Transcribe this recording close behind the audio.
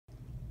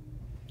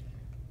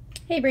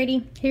Hey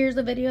Brady, here's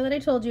the video that I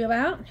told you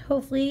about.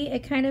 Hopefully it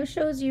kind of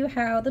shows you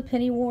how the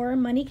penny war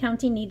money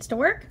counting needs to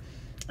work.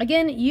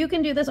 Again, you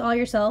can do this all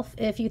yourself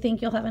if you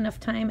think you'll have enough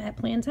time at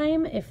plan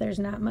time, if there's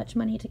not much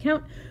money to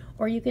count,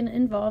 or you can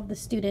involve the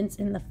students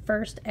in the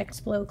first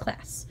Explo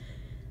class.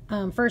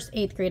 First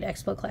 8th grade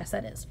Explo class,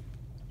 that is.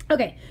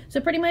 Okay, so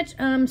pretty much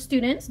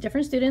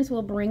different students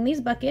will bring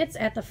these buckets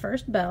at the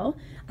first bell.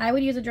 I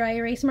would use a dry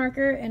erase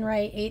marker and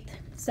write 8th,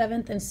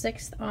 7th, and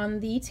 6th on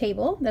the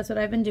table. That's what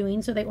I've been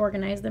doing, so they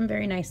organize them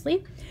very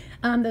nicely.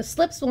 The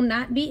slips will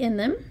not be in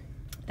them.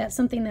 That's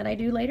something that I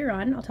do later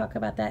on. I'll talk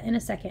about that in a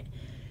second.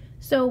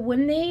 So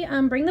when they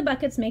bring the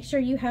buckets, make sure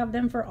you have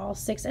them for all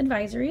 6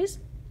 advisories.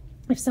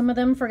 If some of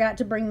them forgot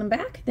to bring them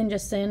back, then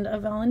just send a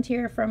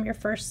volunteer from your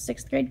first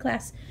 6th grade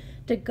class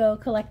to go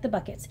collect the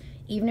buckets.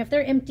 Even if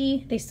they're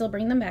empty, they still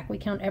bring them back. We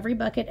count every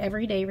bucket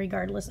every day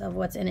regardless of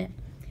what's in it.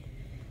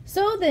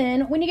 So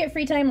then when you get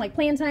free time, like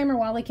plan time or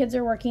while the kids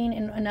are working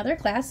in another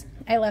class,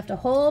 I left a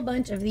whole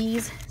bunch of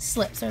these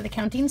slips, or the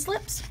counting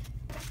slips.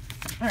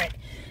 All right,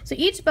 so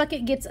each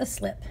bucket gets a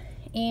slip,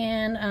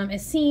 and it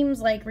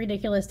seems like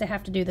ridiculous to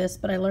have to do this,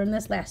 but I learned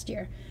this last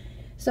year.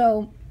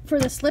 So for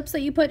the slips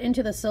that you put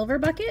into the silver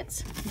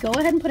buckets, go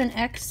ahead and put an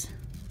X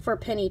for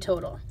penny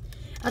total.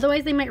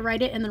 Otherwise they might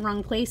write it in the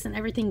wrong place and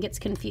everything gets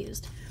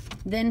confused.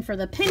 Then for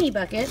the penny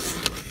buckets,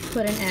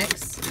 put an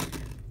X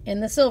in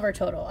the silver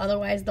total.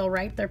 Otherwise they'll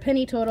write their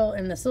penny total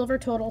in the silver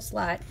total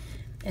slot,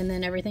 and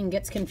then everything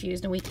gets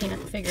confused and we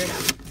can't figure it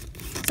out.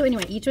 So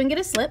anyway, each one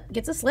gets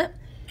a slip,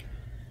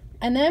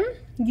 and then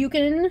you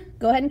can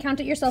go ahead and count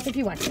it yourself if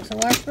you want to. So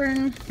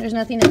Washburn, there's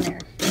nothing in there.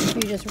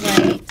 You just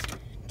write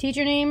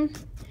teacher name,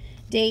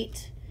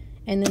 date,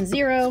 and then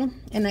 0,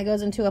 and that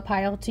goes into a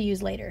pile to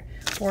use later.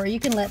 Or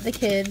you can let the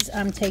kids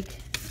take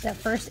that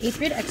first 8th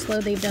grade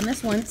Explo. They've done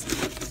this once.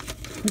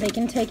 They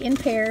can take in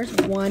pairs,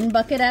 1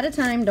 bucket at a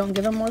time. Don't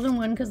give them more than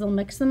 1 because they'll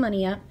mix the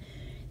money up.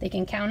 They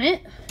can count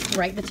it,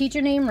 write the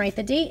teacher name, write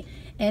the date,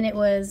 and it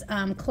was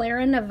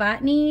Clara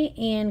Novotny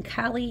and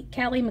Callie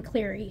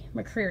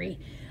McCreary.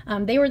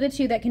 They were the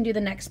 2 that can do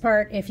the next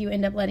part if you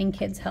end up letting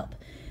kids help.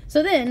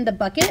 So then the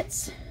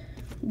buckets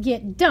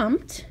get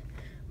dumped.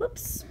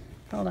 Whoops,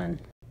 hold on.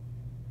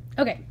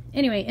 Okay,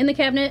 anyway, in the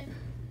cabinet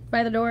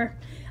by the door,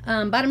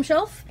 bottom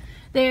shelf,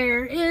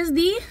 there is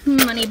the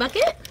money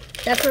bucket.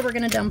 That's where we're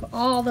going to dump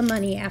all the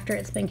money after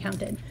it's been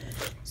counted.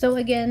 So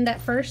again,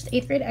 that first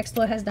 8th grade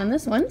Explo has done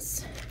this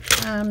once.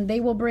 They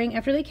will bring,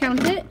 after they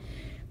count it,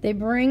 they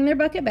bring their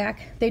bucket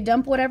back. They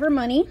dump whatever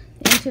money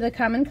into the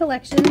common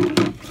collection,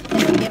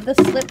 and they give the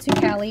slip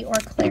to Callie or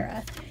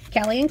Clara.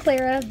 Callie and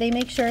Clara, they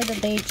make sure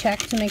that they check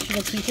to make sure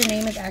the teacher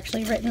name is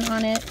actually written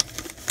on it,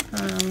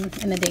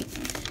 and the date.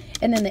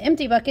 And then the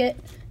empty bucket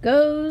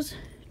goes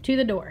to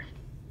the door,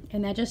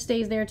 and that just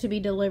stays there to be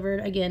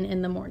delivered again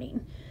in the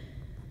morning.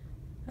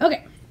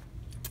 Okay,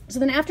 so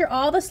then after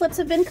all the slips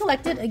have been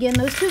collected, again,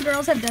 those 2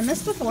 girls have done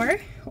this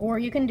before, or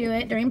you can do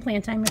it during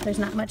plan time if there's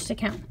not much to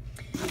count.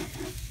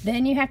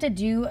 Then you have to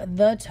do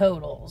the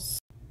totals.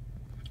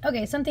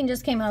 Okay, something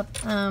just came up,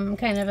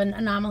 kind of an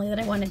anomaly that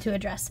I wanted to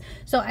address.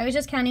 So I was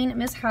just counting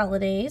Miss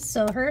Holliday's.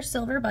 So her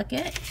silver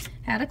bucket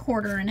had a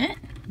quarter in it.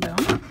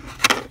 Boom.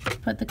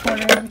 Put the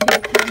quarter into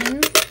the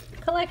common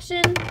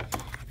collection,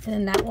 and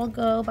then that will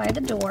go by the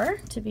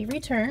door to be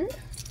returned.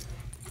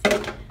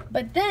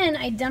 But then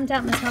I dumped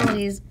out Miss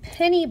Holliday's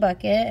penny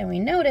bucket, and we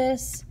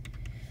notice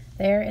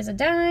there is a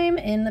dime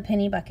in the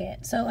penny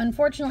bucket. So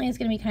unfortunately, it's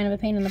going to be kind of a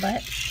pain in the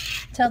butt.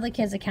 Tell the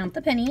kids to count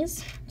the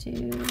pennies.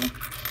 2,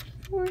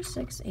 4,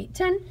 6, 8,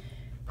 10.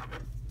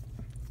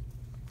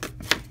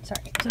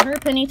 Sorry. So her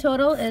penny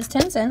total is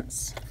 10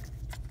 cents.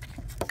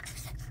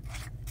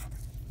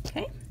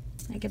 Okay.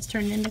 That gets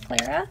turned into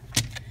Clara.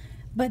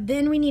 But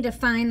then we need to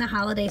find the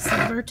Holiday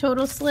silver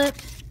total slip,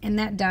 and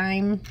that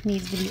dime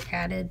needs to be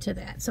added to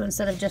that. So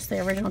instead of just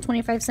the original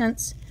 25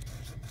 cents,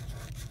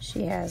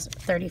 she has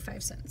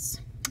 35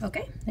 cents.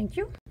 Okay, thank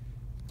you.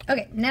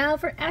 Okay, now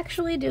for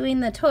actually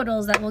doing the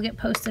totals that will get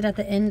posted at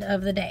the end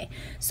of the day.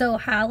 So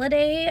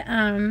Holiday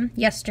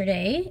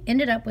yesterday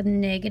ended up with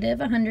negative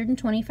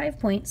 125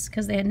 points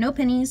because they had no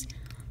pennies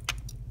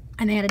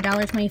and they had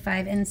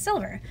 $1.25 in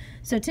silver.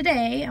 So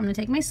today I'm going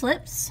to take my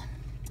slips.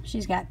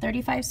 She's got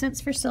 35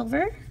 cents for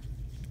silver.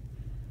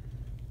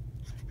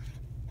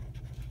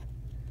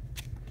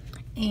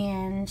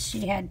 And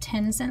she had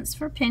 10 cents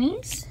for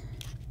pennies.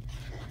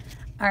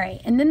 All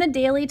right, and then the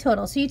daily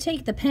total. So you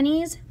take the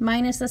pennies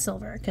minus the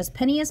silver, because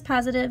penny is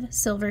positive,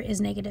 silver is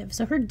negative.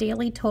 So her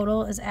daily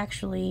total is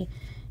actually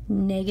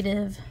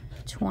negative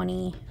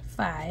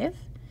 25.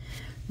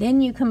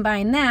 Then you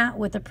combine that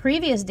with the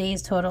previous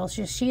day's total.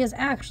 So she is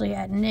actually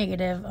at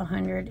negative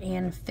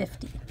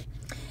 150.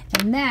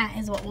 And that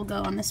is what will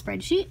go on the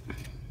spreadsheet.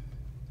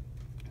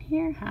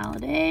 Here,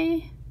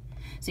 Holiday.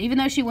 So even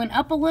though she went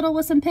up a little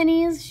with some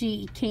pennies,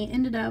 she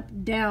ended up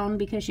down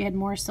because she had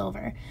more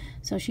silver.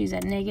 So she's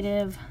at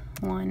negative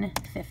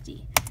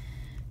 150.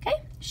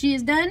 Okay, she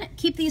is done.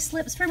 Keep these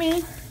slips for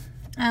me.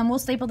 We'll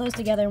staple those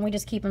together and we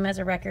just keep them as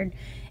a record.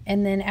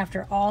 And then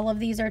after all of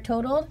these are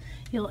totaled,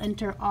 you'll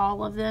enter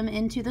all of them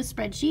into the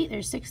spreadsheet.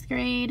 There's 6th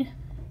grade,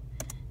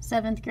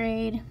 7th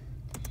grade,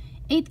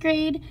 8th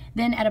grade.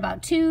 Then at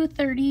about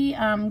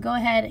 2:30, go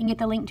ahead and get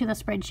the link to the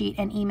spreadsheet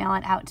and email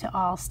it out to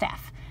all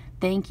staff.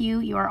 Thank you.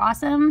 You are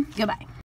awesome. Goodbye.